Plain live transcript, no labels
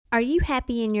Are you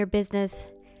happy in your business?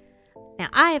 Now,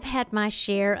 I have had my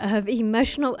share of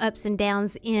emotional ups and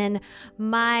downs in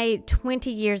my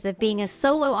 20 years of being a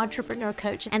solo entrepreneur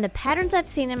coach. And the patterns I've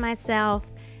seen in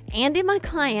myself and in my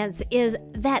clients is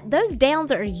that those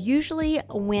downs are usually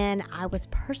when I was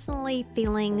personally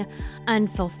feeling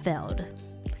unfulfilled.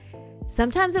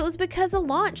 Sometimes it was because of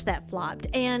launch that flopped,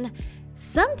 and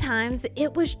sometimes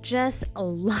it was just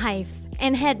life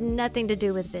and had nothing to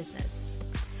do with business.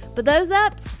 But those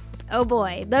ups, oh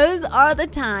boy, those are the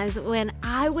times when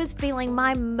I was feeling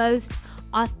my most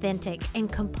authentic and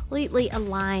completely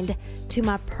aligned to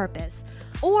my purpose,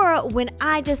 or when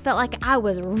I just felt like I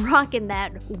was rocking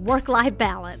that work-life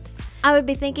balance. I would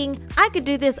be thinking I could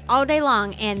do this all day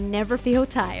long and never feel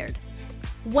tired.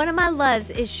 One of my loves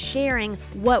is sharing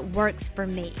what works for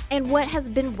me and what has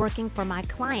been working for my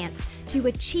clients to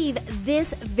achieve this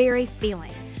very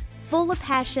feeling, full of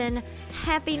passion,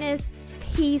 happiness,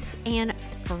 peace, and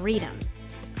freedom.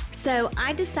 So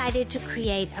I decided to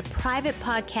create a private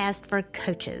podcast for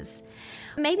coaches.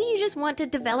 Maybe you just want to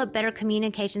develop better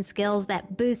communication skills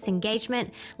that boosts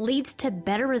engagement, leads to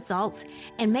better results,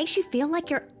 and makes you feel like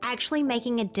you're actually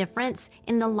making a difference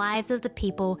in the lives of the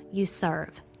people you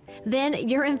serve. Then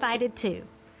you're invited too.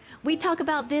 We talk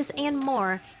about this and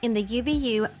more in the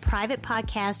UBU private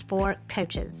podcast for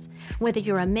coaches. Whether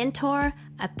you're a mentor,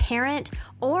 a parent,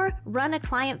 or run a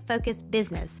client-focused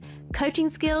business, coaching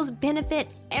skills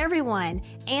benefit everyone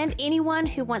and anyone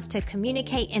who wants to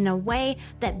communicate in a way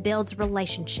that builds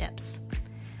relationships.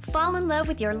 Fall in love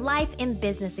with your life and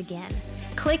business again.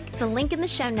 Click the link in the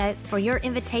show notes for your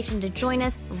invitation to join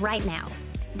us right now.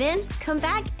 Then come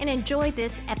back and enjoy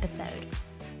this episode.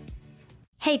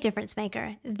 Hey Difference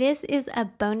Maker, this is a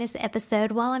bonus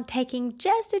episode while I'm taking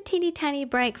just a teeny tiny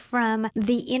break from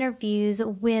the interviews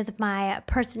with my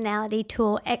personality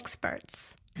tool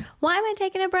experts. Why am I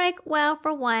taking a break? Well,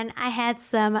 for one, I had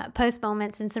some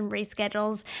postponements and some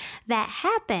reschedules that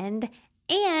happened.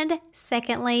 And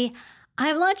secondly,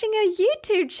 I'm launching a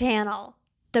YouTube channel.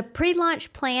 The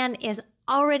pre-launch plan is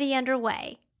already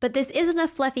underway, but this isn't a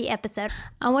fluffy episode.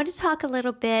 I want to talk a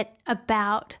little bit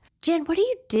about, Jen, what do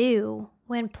you do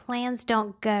when plans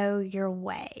don't go your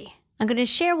way? I'm going to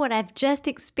share what I've just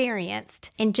experienced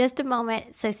in just a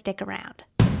moment, so stick around.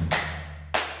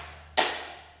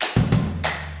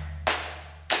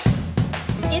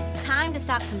 It's time to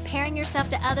stop comparing yourself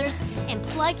to others and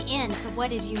plug into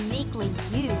what is uniquely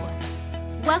you.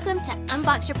 Welcome to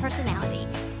Unbox Your Personality,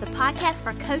 the podcast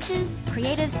for coaches,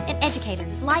 creatives, and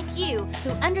educators like you who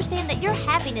understand that your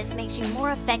happiness makes you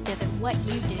more effective at what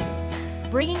you do,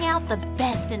 bringing out the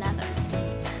best in others.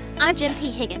 I'm Jen P.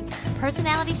 Higgins,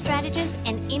 personality strategist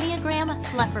and Enneagram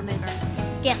fluff remover.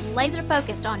 Get laser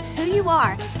focused on who you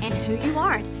are and who you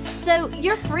aren't, so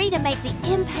you're free to make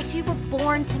the impact you were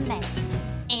born to make.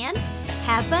 And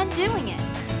have fun doing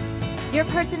it. Your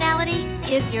personality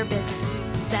is your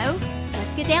business. So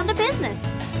let's get down to business.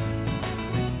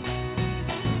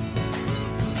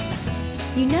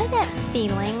 You know that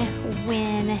feeling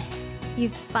when you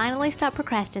finally stop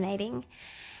procrastinating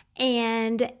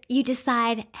and you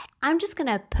decide, I'm just going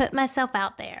to put myself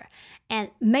out there and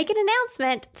make an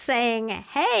announcement saying,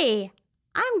 hey,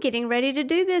 I'm getting ready to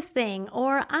do this thing,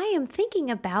 or I am thinking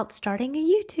about starting a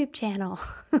YouTube channel.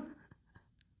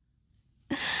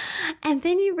 And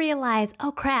then you realize,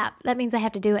 oh crap, that means I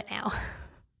have to do it now.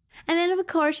 And then of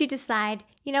course you decide,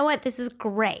 you know what, this is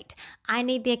great. I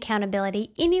need the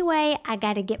accountability anyway. I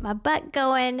got to get my butt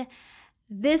going.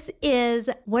 This is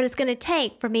what it's going to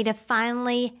take for me to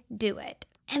finally do it.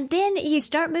 And then you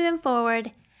start moving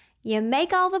forward, you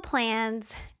make all the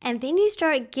plans, and then you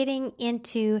start getting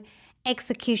into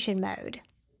execution mode.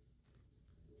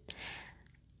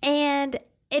 And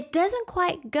it doesn't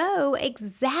quite go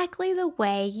exactly the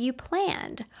way you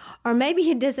planned. Or maybe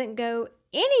it doesn't go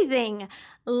anything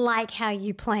like how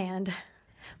you planned.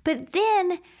 But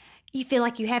then you feel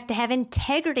like you have to have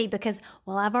integrity because,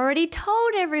 well, I've already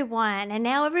told everyone and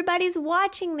now everybody's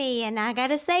watching me and I got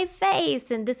to save face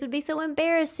and this would be so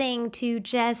embarrassing to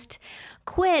just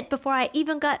quit before I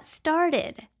even got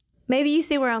started. Maybe you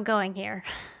see where I'm going here.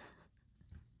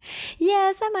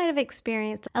 Yes, I might have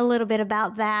experienced a little bit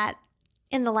about that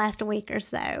in the last week or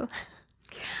so.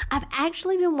 I've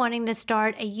actually been wanting to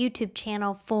start a YouTube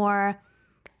channel for,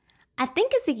 I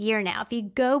think it's a year now. If you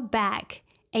go back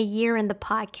a year in the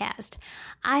podcast,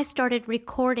 I started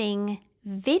recording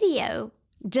video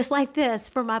just like this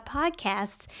for my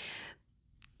podcasts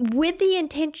with the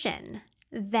intention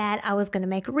that I was going to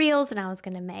make reels and I was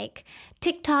going to make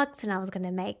TikToks and I was going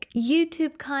to make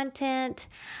YouTube content.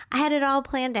 I had it all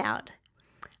planned out.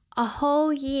 A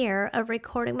whole year of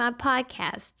recording my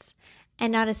podcasts.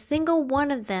 and not a single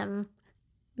one of them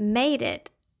made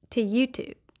it to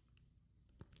YouTube.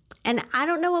 And I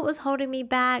don't know what was holding me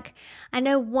back. I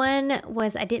know one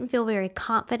was I didn't feel very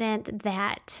confident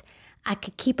that I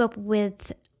could keep up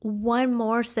with one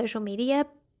more social media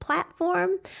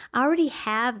platform. I already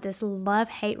have this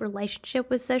love-hate relationship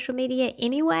with social media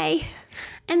anyway.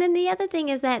 And then the other thing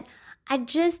is that I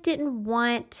just didn't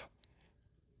want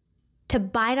to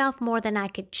bite off more than I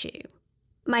could chew.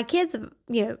 My kids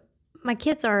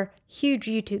are huge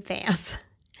YouTube fans.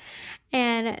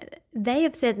 And they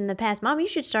have said in the past, Mom, you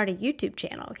should start a YouTube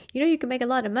channel. You can make a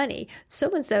lot of money.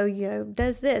 So-and-so,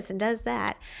 does this and does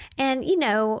that. And,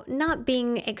 not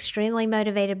being extremely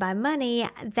motivated by money,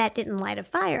 that didn't light a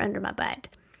fire under my butt.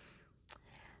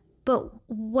 But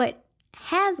what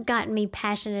has gotten me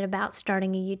passionate about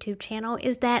starting a YouTube channel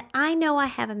is that I know I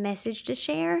have a message to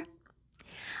share.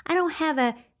 I don't have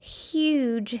a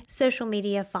huge social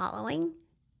media following.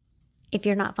 If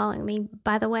you're not following me,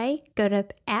 by the way, go to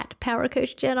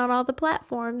 @PowerCoachJen on all the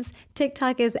platforms.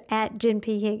 TikTok is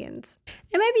 @JenPHiggins.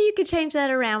 And maybe you could change that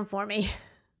around for me.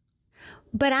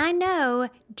 But I know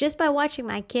just by watching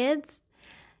my kids,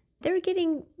 they're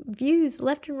getting views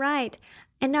left and right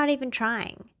and not even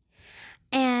trying.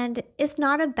 And it's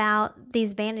not about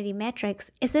these vanity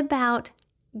metrics. It's about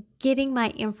getting my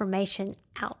information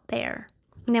out there.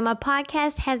 Now, my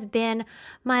podcast has been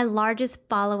my largest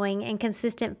following and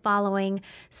consistent following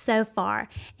so far.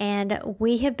 And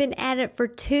we have been at it for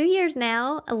 2 years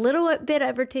now, a little bit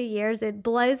over 2 years. It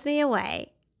blows me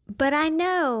away. But I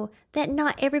know that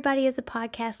not everybody is a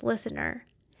podcast listener.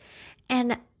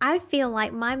 And I feel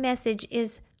like my message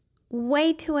is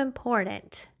way too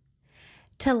important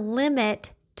to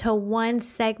limit to one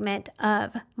segment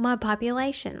of my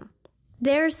population.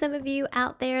 There are some of you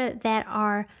out there that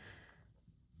are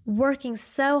working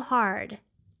so hard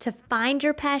to find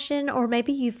your passion, or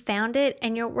maybe you found it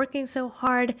and you're working so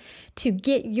hard to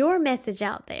get your message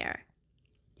out there.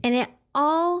 And it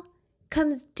all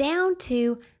comes down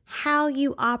to how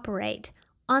you operate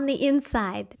on the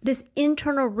inside, this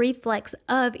internal reflex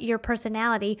of your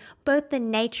personality, both the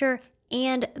nature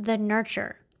and the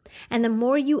nurture. And the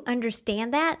more you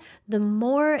understand that, the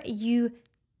more you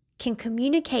can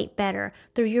communicate better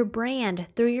through your brand,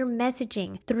 through your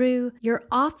messaging, through your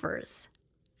offers.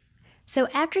 So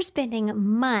after spending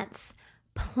months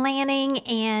planning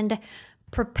and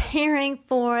preparing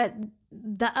for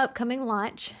the upcoming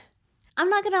launch, I'm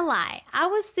not going to lie, I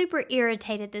was super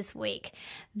irritated this week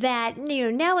that,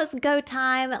 now it's go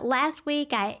time. Last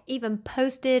week, I even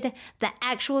posted the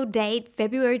actual date.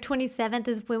 February 27th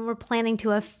is when we're planning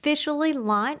to officially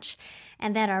launch,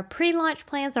 and that our pre-launch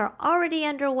plans are already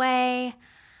underway.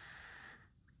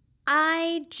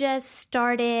 I just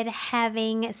started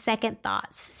having second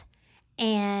thoughts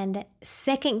and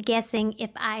second guessing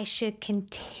if I should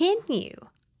continue.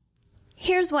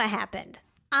 Here's what happened.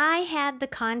 I had the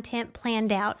content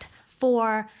planned out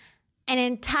for an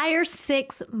entire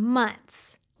 6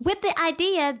 months with the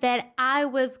idea that I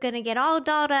was going to get all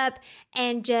dolled up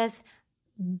and just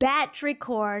batch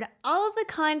record all of the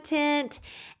content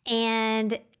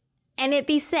and it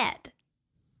be set.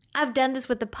 I've done this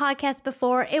with the podcast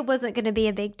before. It wasn't going to be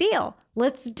a big deal.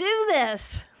 Let's do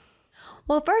this.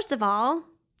 Well, first of all,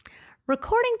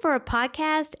 recording for a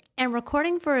podcast and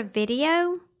recording for a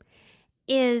video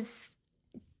is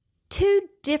two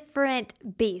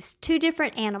different beasts, two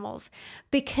different animals,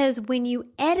 because when you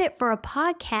edit for a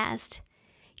podcast,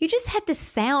 you just have to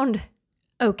sound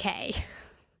okay.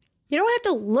 You don't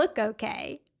have to look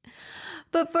okay.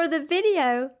 But for the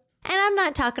video, and I'm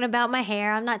not talking about my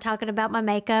hair, I'm not talking about my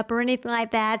makeup or anything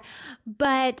like that,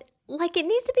 but it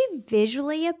needs to be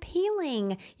visually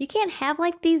appealing. You can't have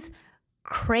these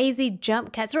crazy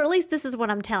jump cuts, or at least this is what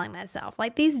I'm telling myself,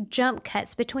 these jump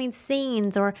cuts between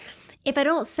scenes, or if I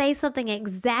don't say something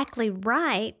exactly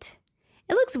right,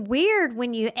 it looks weird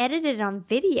when you edit it on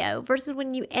video versus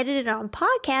when you edit it on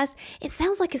podcast. It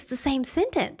sounds like it's the same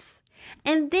sentence.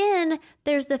 And then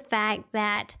there's the fact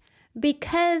that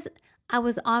because I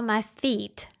was on my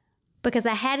feet, because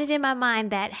I had it in my mind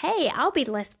that, hey, I'll be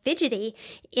less fidgety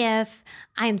if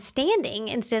I'm standing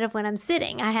instead of when I'm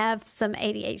sitting. I have some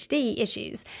ADHD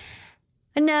issues.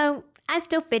 No, I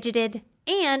still fidgeted,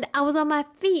 and I was on my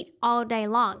feet all day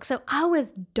long. So I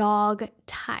was dog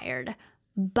tired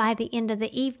by the end of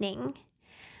the evening.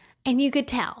 And you could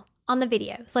tell on the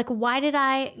videos, why did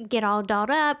I get all dolled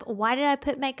up? Why did I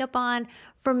put makeup on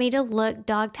for me to look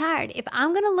dog tired? If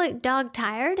I'm going to look dog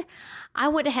tired, I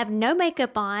want to have no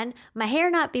makeup on, my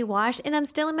hair not be washed, and I'm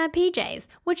still in my PJs,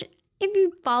 which if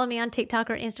you follow me on TikTok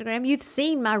or Instagram, you've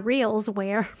seen my reels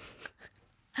where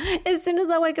As soon as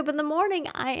I wake up in the morning,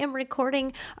 I am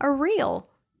recording a reel.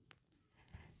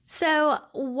 So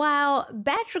while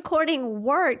batch recording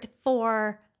worked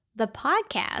for the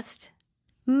podcast,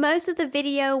 most of the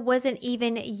video wasn't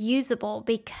even usable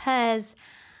because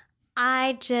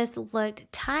I just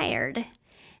looked tired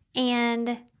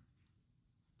and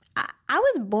I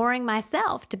was boring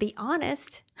myself, to be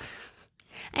honest.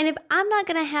 And if I'm not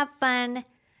going to have fun,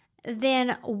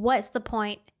 then what's the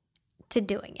point to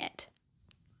doing it?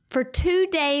 For 2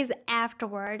 days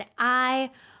afterward,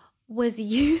 I was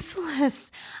useless.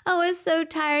 I was so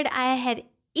tired. I had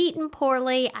eaten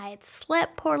poorly. I had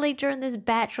slept poorly during this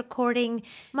batch recording.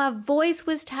 My voice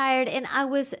was tired and I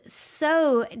was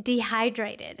so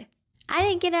dehydrated. I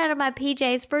didn't get out of my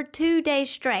PJs for 2 days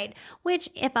straight, which,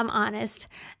 if I'm honest,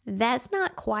 that's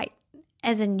not quite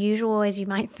as unusual as you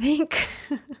might think.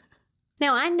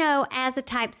 Now, I know as a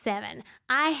type 7,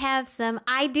 I have some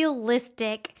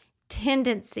idealistic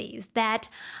tendencies that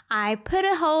I put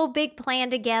a whole big plan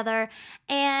together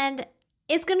and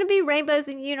it's going to be rainbows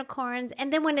and unicorns.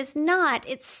 And then when it's not,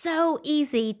 it's so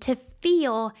easy to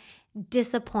feel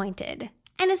disappointed.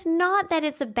 And it's not that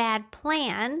it's a bad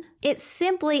plan. It's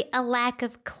simply a lack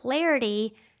of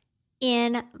clarity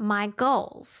in my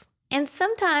goals. And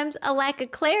sometimes a lack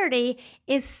of clarity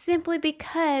is simply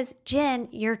because, Jen,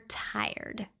 you're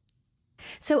tired.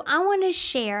 So I want to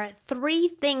share 3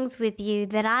 things with you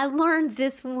that I learned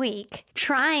this week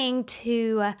trying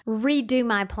to redo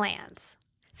my plans.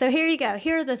 So here you go.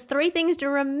 Here are the 3 things to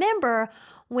remember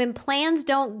when plans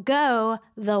don't go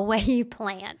the way you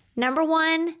plan. Number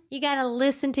 1, you got to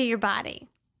listen to your body.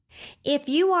 If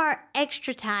you are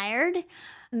extra tired,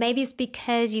 maybe it's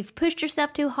because you've pushed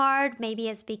yourself too hard. Maybe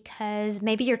it's because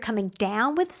you're coming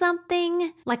down with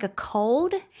something like a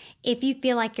cold. If you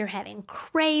feel like you're having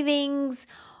cravings,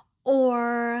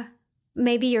 or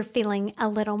maybe you're feeling a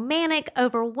little manic,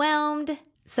 overwhelmed,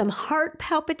 some heart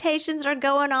palpitations are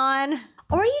going on,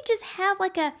 or you just have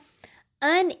like a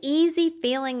uneasy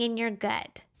feeling in your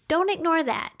gut. Don't ignore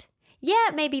that. Yeah,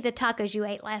 it may be the tacos you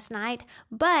ate last night,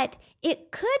 but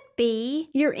it could be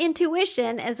your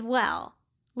intuition as well.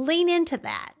 Lean into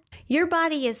that. Your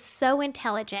body is so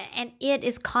intelligent and it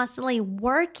is constantly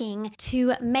working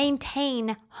to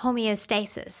maintain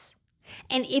homeostasis.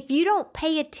 And if you don't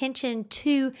pay attention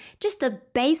to just the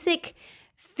basic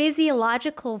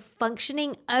physiological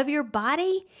functioning of your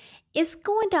body, it's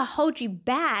going to hold you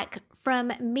back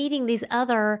from meeting these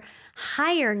other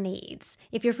higher needs.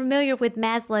 If you're familiar with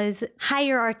Maslow's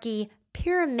hierarchy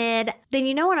pyramid, then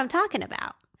you know what I'm talking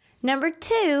about. Number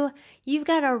 2, you've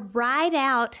got to ride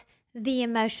out the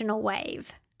emotional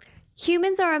wave.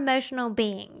 Humans are emotional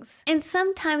beings. And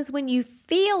sometimes when you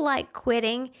feel like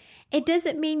quitting, it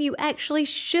doesn't mean you actually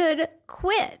should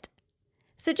quit.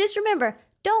 So just remember,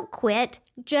 don't quit,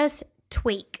 just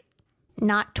tweak,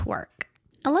 not twerk.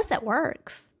 Unless that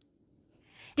works.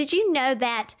 Did you know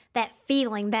that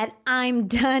feeling, that I'm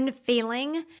done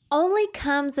feeling, only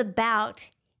comes about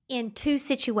in 2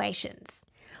 situations?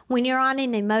 When you're on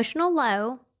an emotional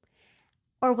low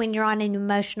or when you're on an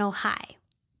emotional high.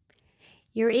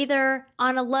 You're either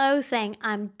on a low saying,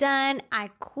 I'm done, I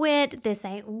quit, this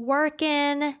ain't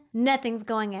working, nothing's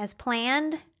going as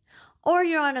planned. Or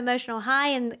you're on emotional high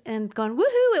and going,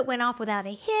 woohoo, it went off without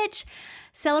a hitch.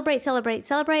 Celebrate, celebrate,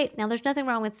 celebrate. Now, there's nothing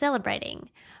wrong with celebrating.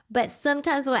 But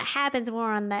sometimes what happens when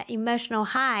we're on the emotional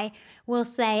high, we'll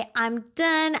say, I'm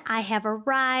done, I have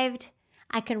arrived,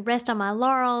 I can rest on my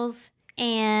laurels.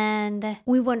 And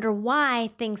we wonder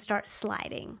why things start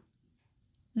sliding.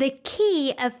 The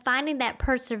key of finding that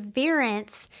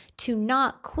perseverance to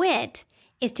not quit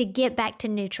is to get back to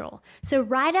neutral. So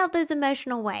ride out those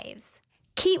emotional waves.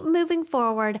 Keep moving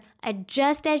forward,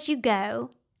 adjust as you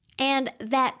go, and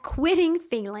that quitting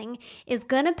feeling is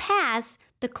going to pass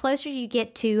the closer you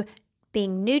get to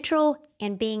being neutral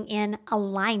and being in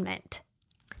alignment.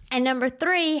 And number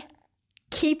 3,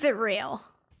 keep it real.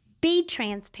 Be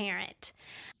transparent.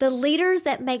 The leaders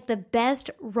that make the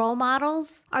best role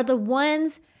models are the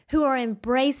ones who are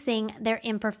embracing their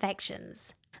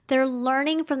imperfections. They're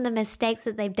learning from the mistakes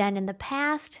that they've done in the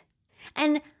past.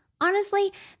 And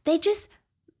honestly, they just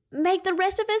make the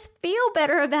rest of us feel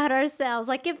better about ourselves.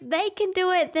 Like if they can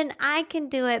do it, then I can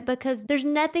do it because there's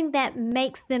nothing that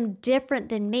makes them different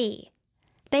than me.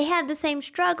 They have the same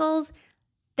struggles.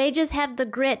 They just have the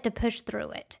grit to push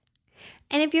through it.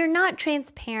 And if you're not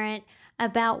transparent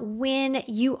about when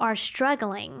you are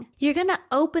struggling, you're going to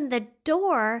open the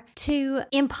door to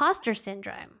imposter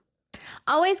syndrome.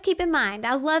 Always keep in mind,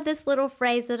 I love this little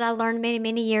phrase that I learned many,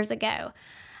 many years ago.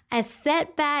 A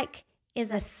setback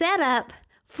is a setup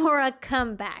for a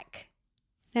comeback.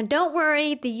 Now, don't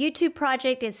worry, the YouTube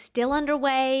project is still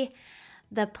underway.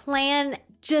 The plan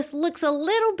just looks a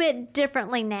little bit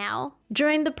differently now.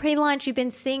 During the pre-launch, you've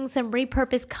been seeing some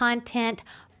repurposed content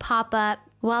pop up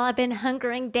while I've been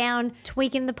hunkering down,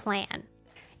 tweaking the plan.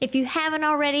 If you haven't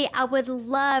already, I would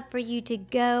love for you to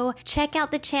go check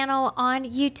out the channel on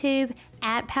YouTube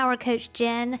at Power Coach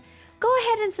Jen. Go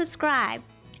ahead and subscribe,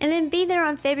 and then be there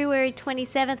on February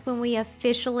 27th when we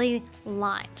officially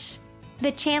launch.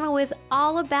 The channel is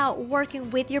all about working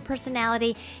with your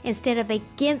personality instead of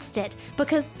against it,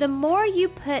 because the more you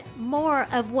put more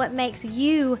of what makes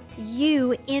you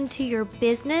into your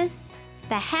business,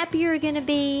 the happier you're going to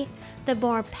be, the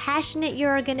more passionate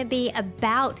you're going to be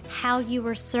about how you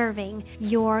are serving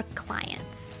your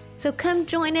clients. So come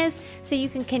join us so you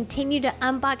can continue to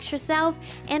unbox yourself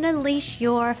and unleash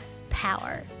your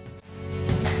power.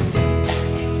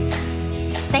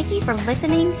 Thank you for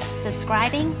listening,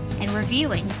 subscribing, and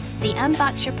reviewing the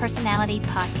Unbox Your Personality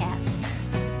podcast.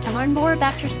 To learn more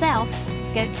about yourself,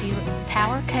 go to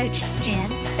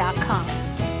powercoachjen.com.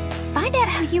 Find out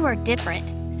how you are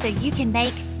different so you can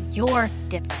make your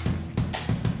difference.